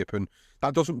sportsmanship, and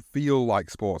that doesn't feel like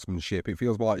sportsmanship. It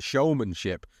feels more like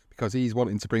showmanship, because he's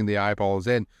wanting to bring the eyeballs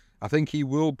in. I think he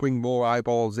will bring more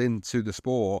eyeballs into the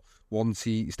sport once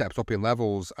he steps up in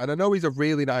levels. And I know he's a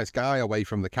really nice guy away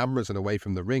from the cameras and away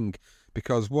from the ring,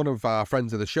 because one of our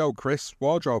friends of the show, Chris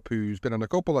Wardrobe, who's been on a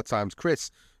couple of times, Chris,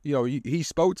 he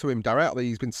spoke to him directly.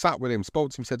 He's been sat with him,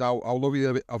 spoke to him, said how lovely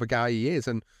of a guy he is.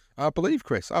 And I believe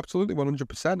Chris, absolutely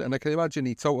 100%. And I can imagine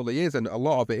he totally is. And a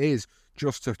lot of it is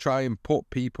just to try and put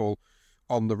people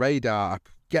on the radar,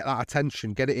 get that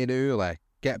attention, get it in early,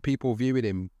 get people viewing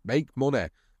him, make money.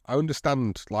 I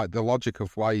understand the logic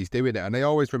of why he's doing it, and I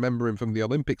always remember him from the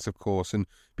Olympics, of course, and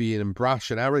being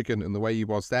brash and arrogant and the way he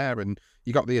was there, and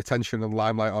you got the attention and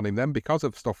limelight on him then because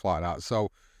of stuff like that. So,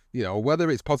 whether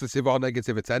it's positive or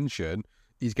negative attention,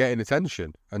 he's getting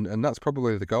attention, and that's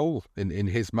probably the goal in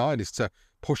his mind, is to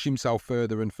push himself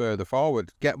further and further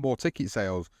forward, get more ticket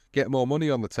sales, get more money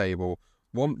on the table,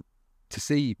 want to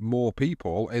see more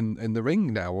people in the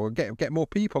ring now, or get more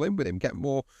people in with him, get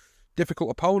more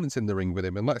difficult opponents in the ring with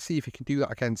him, and let's see if he can do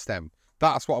that against them.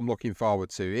 That's what I'm looking forward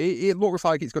to. It looks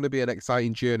like it's going to be an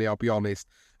exciting journey, I'll be honest,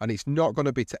 and it's not going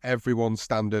to be to everyone's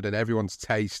standard and everyone's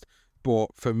taste, but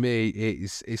for me,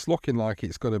 it's looking like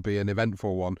it's going to be an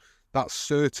eventful one. That's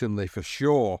certainly for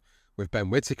sure with Ben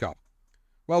Whittaker.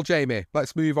 Well, Jamie,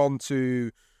 let's move on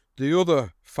to the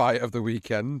other fight of the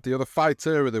weekend, the other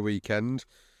fighter of the weekend,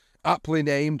 aptly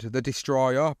named the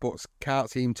Destroyer, but can't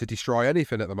seem to destroy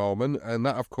anything at the moment, and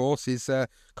that, of course, is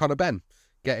Conor Benn,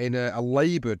 getting a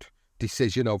laboured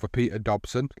decision over Peter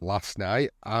Dobson last night,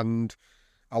 and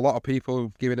a lot of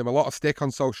people giving him a lot of stick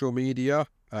on social media.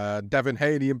 Devin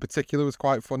Haney in particular was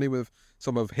quite funny with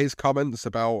some of his comments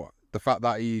about the fact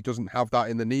that he doesn't have that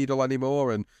in the needle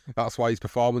anymore, and that's why his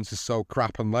performance is so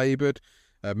crap and laboured.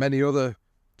 Many other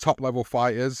top-level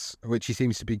fighters, which he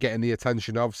seems to be getting the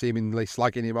attention of, seemingly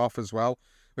slagging him off as well,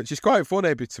 which is quite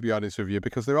funny, to be honest with you,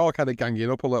 because they're all kind of ganging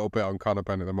up a little bit on Conor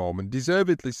Benn at the moment,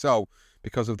 deservedly so,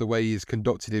 because of the way he's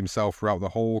conducted himself throughout the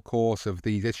whole course of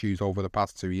these issues over the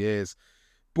past 2 years.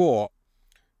 But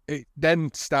it then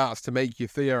starts to make you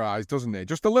theorise, doesn't it?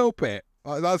 Just a little bit.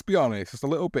 Let's be honest, just a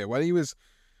little bit. When he was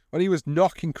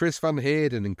knocking Chris Van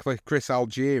Heerden and Chris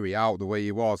Algieri out the way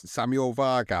he was, Samuel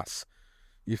Vargas,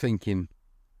 you're thinking,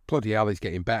 bloody hell, he's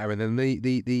getting better. And then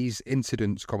these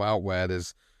incidents come out where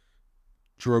there's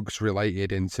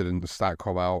drugs-related incidents that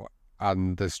come out,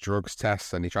 and there's drugs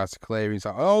tests, and he tries to clear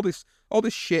himself. All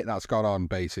this shit that's gone on,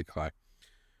 basically.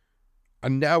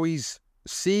 And now he's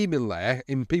seemingly,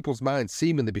 in people's minds,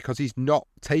 because he's not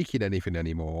taking anything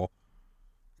anymore,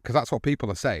 because that's what people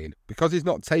are saying, because he's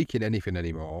not taking anything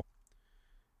anymore,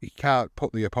 he can't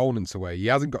put the opponents away. He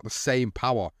hasn't got the same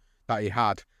power that he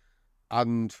had.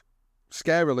 And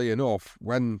scarily enough,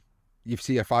 when you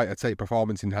see a fighter take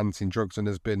performance-enhancing drugs and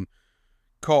has been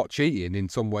caught cheating in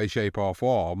some way, shape or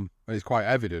form, and it's quite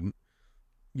evident,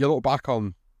 you look back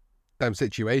on them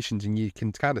situations and you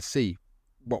can kind of see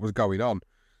what was going on.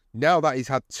 Now that he's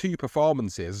had 2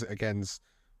 performances against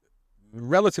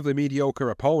relatively mediocre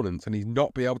opponents and he's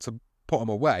not been able to put them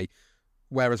away,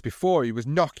 whereas before he was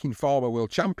knocking former world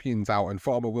champions out and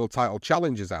former world title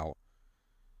challengers out,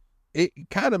 it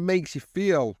kind of makes you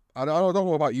feel, and I don't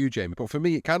know about you, Jamie, but for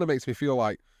me, it kind of makes me feel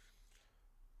like,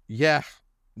 yeah,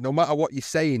 no matter what you're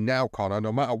saying now, Conor,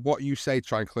 no matter what you say to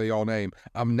try and clear your name,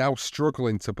 I'm now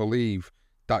struggling to believe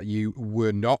that you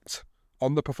were not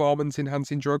on the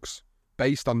performance-enhancing drugs,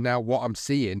 based on now what I'm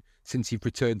seeing since you've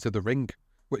returned to the ring,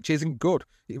 which isn't good.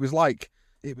 It was like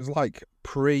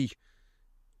pre-Paynard.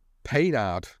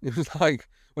 It was like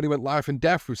when he went life and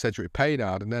death with Cedric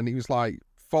Paynard, and then he was like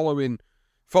following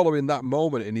that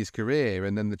moment in his career,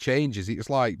 and then the changes. It was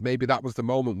like maybe that was the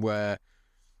moment where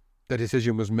the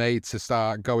decision was made to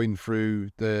start going through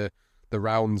the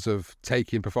rounds of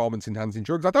taking performance-enhancing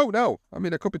drugs. I don't know. I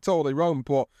mean, I could be totally wrong,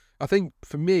 but I think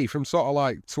for me, from sort of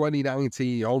like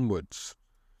 2019 onwards,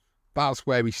 that's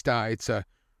where he started to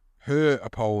hurt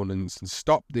opponents and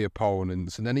stopped the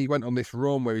opponents. And then he went on this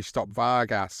run where he stopped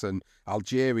Vargas and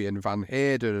Algieri and Van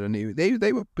Heerden, and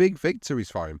they were big victories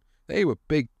for him. They were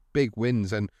big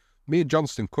wins, and me and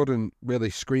Johnston couldn't really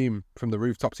scream from the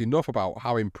rooftops enough about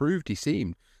how improved he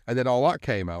seemed. And then all that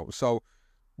came out. So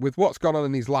with what's gone on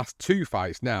in these last 2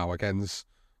 fights now against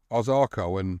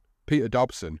Ozorko and Peter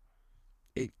Dobson,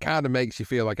 it kind of makes you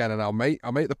feel again, and I'll make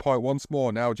the point once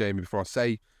more now, Jamie, before I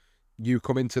say you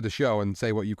come into the show and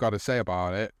say what you've got to say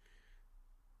about it.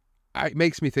 It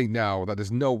makes me think now that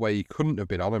there's no way he couldn't have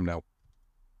been on him now.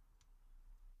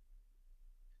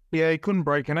 Yeah, he couldn't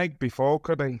break an egg before,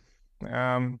 could he?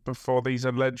 Before these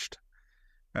alleged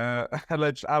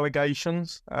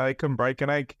allegations, he couldn't break an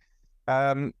egg.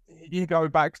 You go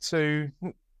back to,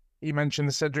 you mentioned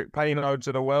the Cedric Paynodes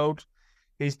of the world.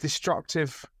 He's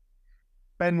destructive.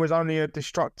 Ben was only a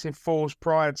destructive force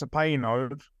prior to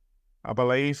Paynode, I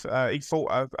believe. He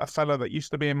fought a fella that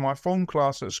used to be in my form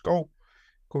class at school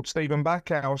called Stephen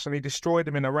Backhouse, and he destroyed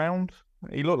him in a round.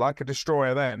 He looked like a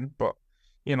destroyer then, but,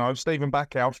 you know, Stephen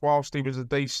Backhouse, whilst he was a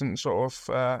decent sort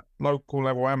of local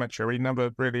level amateur, he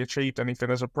never really achieved anything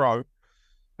as a pro.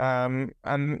 And,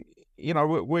 you know,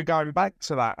 we're going back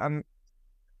to that. And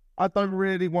I don't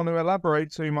really want to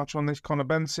elaborate too much on this Conor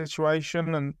Benn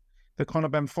situation and the Conor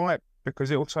Benn fight,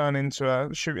 because it'll turn into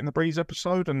a Shooting the Breeze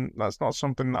episode, and that's not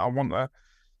something that I want to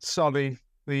sully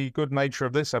the good nature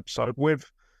of this episode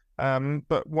with.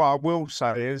 But what I will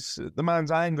say is the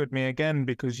man's angered me again,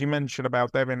 because you mentioned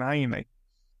about Devin Haney.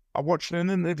 I watched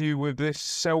an interview with this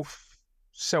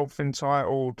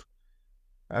self-entitled,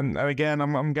 and again,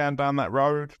 I'm going down that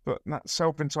road, but that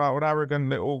self-entitled, arrogant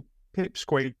little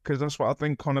pipsqueak, because that's what I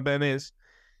think Conor Benn is.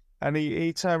 And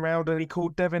he turned around and he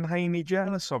called Devin Haney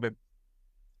jealous of him.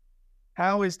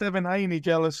 How is Devin Haney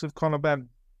jealous of Conor Benn?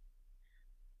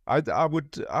 I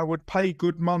would pay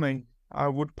good money. I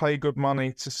would pay good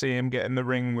money to see him get in the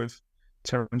ring with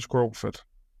Terence Crawford,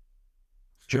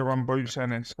 Jerome Bruce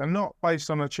Ennis, and not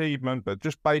based on achievement, but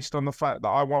just based on the fact that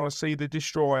I want to see the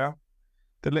destroyer,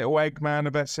 the little Eggman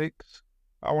of Essex.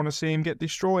 I want to see him get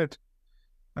destroyed.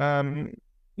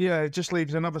 Yeah, it just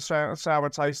leaves another sour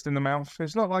taste in the mouth.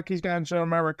 It's not like he's going to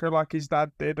America like his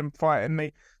dad did and fighting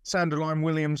the Sanderline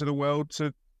Williams of the world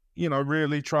to, you know,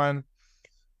 really try and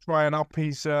up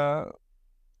his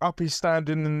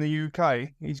standing in the UK.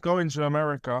 He's going to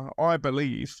America, I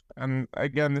believe, and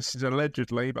again, this is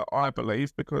allegedly, but I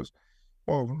believe, because,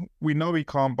 well, we know he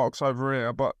can't box over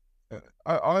here, but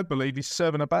I believe he's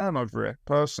serving a ban over here,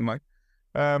 personally.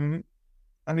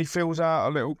 And he fills out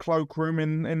a little cloakroom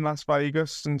in Las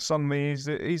Vegas, and suddenly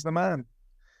he's the man.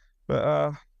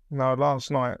 But no, last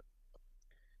night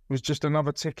was just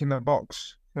another tick in the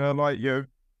box. Like you,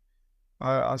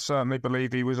 I certainly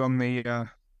believe he was on the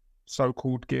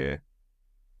so-called gear,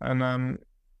 and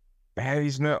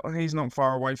he's not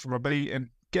far away from a beating.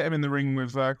 Get him in the ring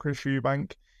with Chris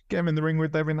Eubank. Get him in the ring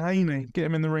with Devin Haney. Get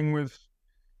him in the ring with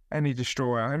any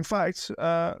destroyer. In fact,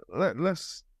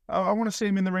 let's. I want to see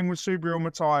him in the ring with Subriel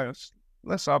Matthias.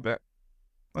 Let's have it.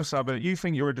 Let's have it. You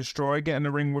think you're a destroyer? Get in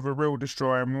the ring with a real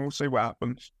destroyer, and we'll see what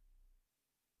happens.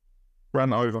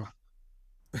 Rant over.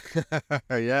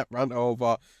 Yeah, rant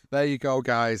over. There you go,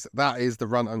 guys. That is the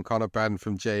rant on Conor Benn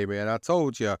from Jamie. And I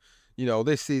told you, you know,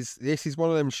 this is one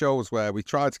of them shows where we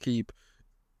try to keep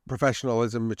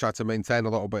professionalism. We try to maintain a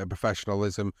little bit of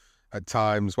professionalism at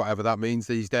times, whatever that means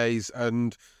these days.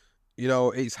 And you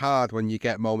know, it's hard when you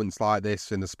get moments like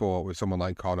this in the sport with someone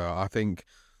like Conor. I think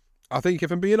if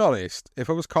I'm being honest, if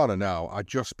I was Conor now, I'd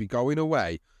just be going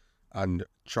away and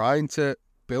trying to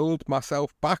build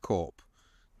myself back up,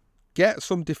 get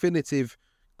some definitive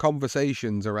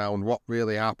conversations around what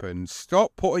really happened.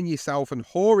 Stop putting yourself and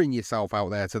whoring yourself out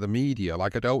there to the media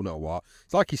like I don't know what.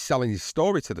 It's like he's selling his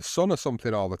story to the Sun or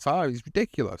something all the time. It's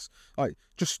ridiculous. Like,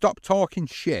 just stop talking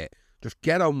shit. Just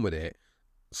get on with it.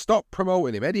 Stop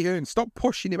promoting him. Eddie Hearn, stop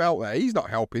pushing him out there. He's not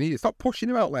helping either. Stop pushing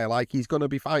him out there like he's going to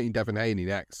be fighting Devin Haney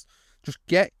next. Just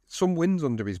get some wins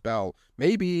under his belt.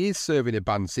 Maybe he is serving a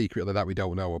ban secretly that we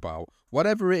don't know about.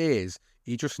 Whatever it is,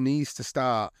 he just needs to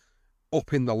start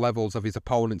upping the levels of his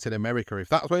opponents in America. If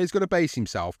that's where he's going to base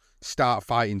himself, start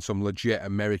fighting some legit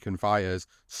American fighters.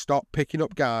 Stop picking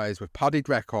up guys with padded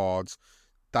records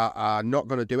that are not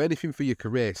going to do anything for your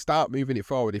career. Start moving it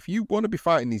forward. If you want to be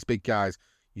fighting these big guys,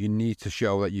 you need to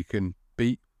show that you can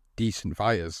beat decent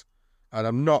fighters. And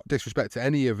I'm not disrespecting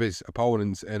any of his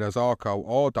opponents in Ozorko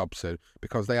or Dobson,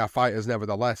 because they are fighters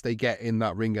nevertheless. They get in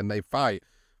that ring and they fight.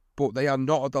 But they are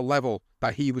not at the level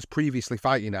that he was previously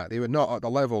fighting at. They were not at the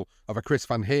level of a Chris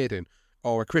Van Heerden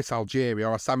or a Chris Algieri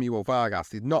or a Samuel Vargas.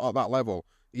 They're not at that level.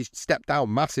 he's stepped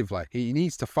down massively. He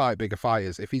needs to fight bigger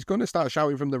fighters. If he's going to start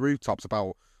shouting from the rooftops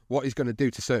about what he's going to do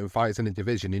to certain fighters in the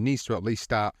division, he needs to at least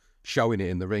start showing it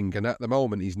in the ring. And at the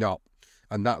moment, he's not.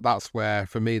 And that's where,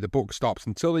 for me, the buck stops.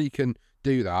 Until he can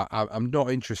do that, I'm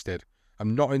not interested.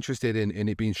 I'm not interested in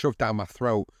it being shoved down my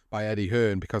throat by Eddie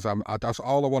Hearn, because that's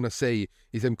all I want to see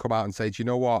is him come out and say, do you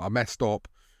know what, I messed up.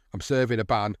 I'm serving a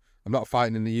ban. I'm not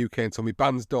fighting in the UK until my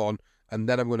ban's done, and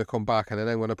then I'm going to come back and then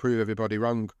I'm going to prove everybody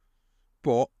wrong.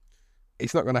 But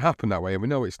it's not going to happen that way, and we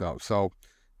know it's not. So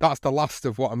that's the last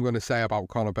of what I'm going to say about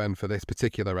Conor Benn for this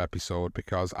particular episode,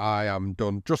 because I am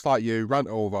done. Just like you, rant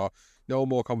over. No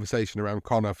more conversation around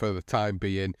Conor for the time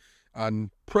being,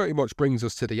 and pretty much brings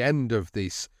us to the end of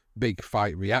this big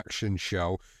fight reaction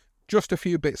show. Just a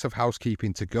few bits of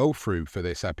housekeeping to go through for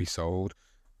this episode.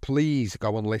 Please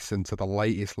go and listen to the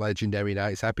latest Legendary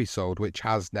Nights episode, which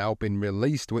has now been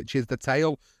released, which is the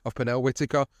tale of Pernell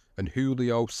Whitaker and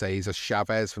Julio Cesar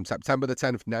Chavez from September the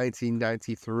 10th,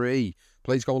 1993.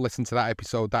 Please go and listen to that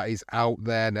episode. That is out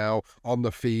there now on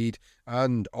the feed.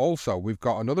 And also, we've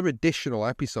got another additional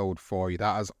episode for you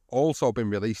that has also been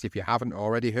released if you haven't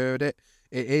already heard it.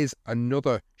 It is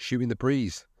another Shooting the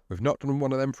Breeze. We've not done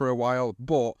one of them for a while,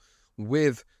 but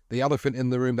with the elephant in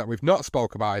the room that we've not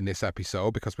spoke about in this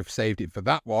episode, because we've saved it for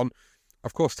that one,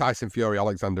 of course, Tyson Fury,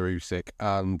 Alexander Usyk,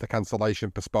 and the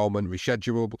cancellation, postponement,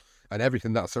 reschedule, and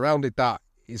everything that surrounded that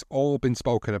is all been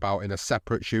spoken about in a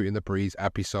separate Shooting the Breeze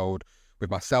episode with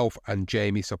myself and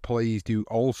Jamie. So please do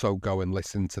also go and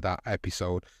listen to that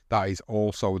episode. That is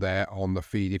also there on the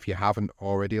feed if you haven't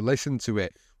already listened to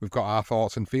it. We've got our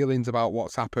thoughts and feelings about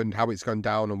what's happened, how it's gone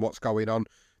down, and what's going on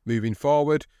moving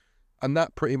forward. And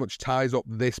that pretty much ties up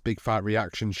this big fight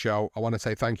reaction show. I want to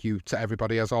say thank you to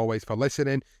everybody, as always, for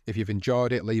listening. If you've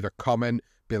enjoyed it, leave a comment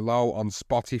below on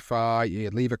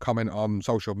Spotify. Leave a comment on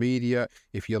social media.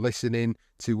 If you're listening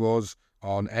to us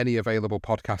on any available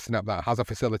podcasting app that has a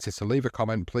facility to leave a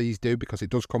comment, please do, because it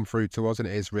does come through to us and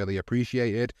it is really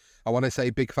appreciated. I want to say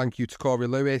a big thank you to Corey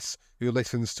Lewis, who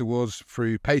listens to us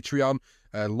through Patreon.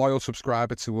 A loyal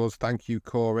subscriber to us. Thank you,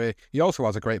 Corey. He also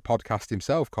has a great podcast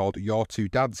himself called Your Two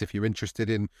Dads. If you're interested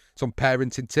in some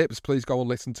parenting tips, please go and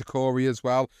listen to Corey as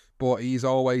well. But he's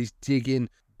always digging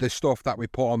the stuff that we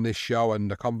put on this show and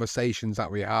the conversations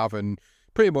that we have, and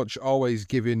pretty much always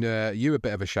giving you a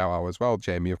bit of a shout out as well,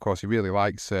 Jamie. Of course, he really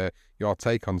likes your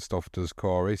take on stuff, does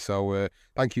Corey. So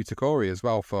thank you to Corey as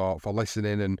well for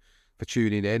listening and for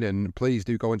tuning in, and please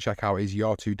do go and check out his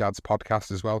Your Two Dads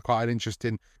podcast as well. Quite an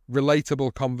interesting,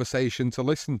 relatable conversation to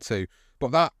listen to.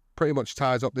 But that pretty much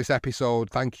ties up this episode.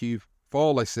 Thank you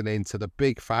for listening to the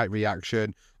big fight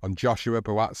reaction on Joshua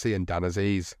Buatsi and Dan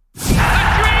Azeez. The dream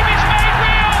is made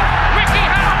real! Ricky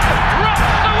Hatton rocks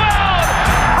the world!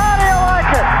 How do you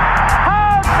like it?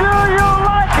 How do you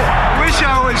like it? I wish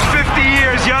I was 50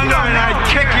 years younger and I'd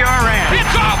kick your ass.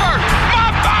 It's over!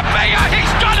 Mamma mia!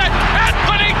 He's done it!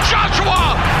 Anthony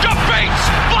Joshua defeats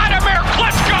Vladimir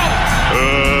Klitschko!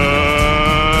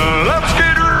 Let's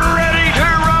get ready to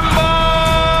rumble!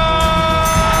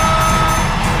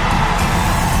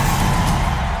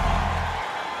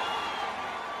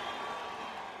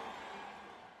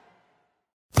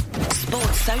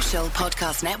 Sports Social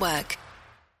Podcast Network.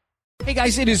 Hey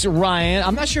guys, it is Ryan.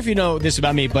 I'm not sure if you know this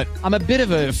about me, but I'm a bit of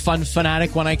a fun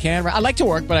fanatic when I can. I like to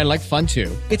work, but I like fun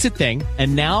too. It's a thing.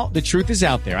 And now the truth is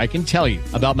out there. I can tell you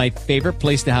about my favorite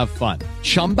place to have fun.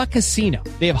 Chumba Casino.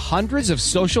 They have hundreds of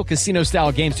social casino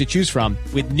style games to choose from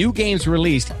with new games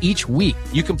released each week.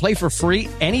 You can play for free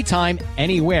anytime,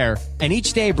 anywhere. And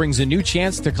each day brings a new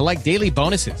chance to collect daily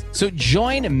bonuses. So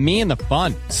join me in the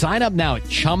fun. Sign up now at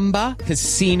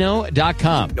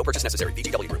ChumbaCasino.com. No purchase necessary.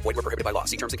 VGW Group. Void where prohibited by law.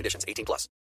 See terms and conditions. 18+.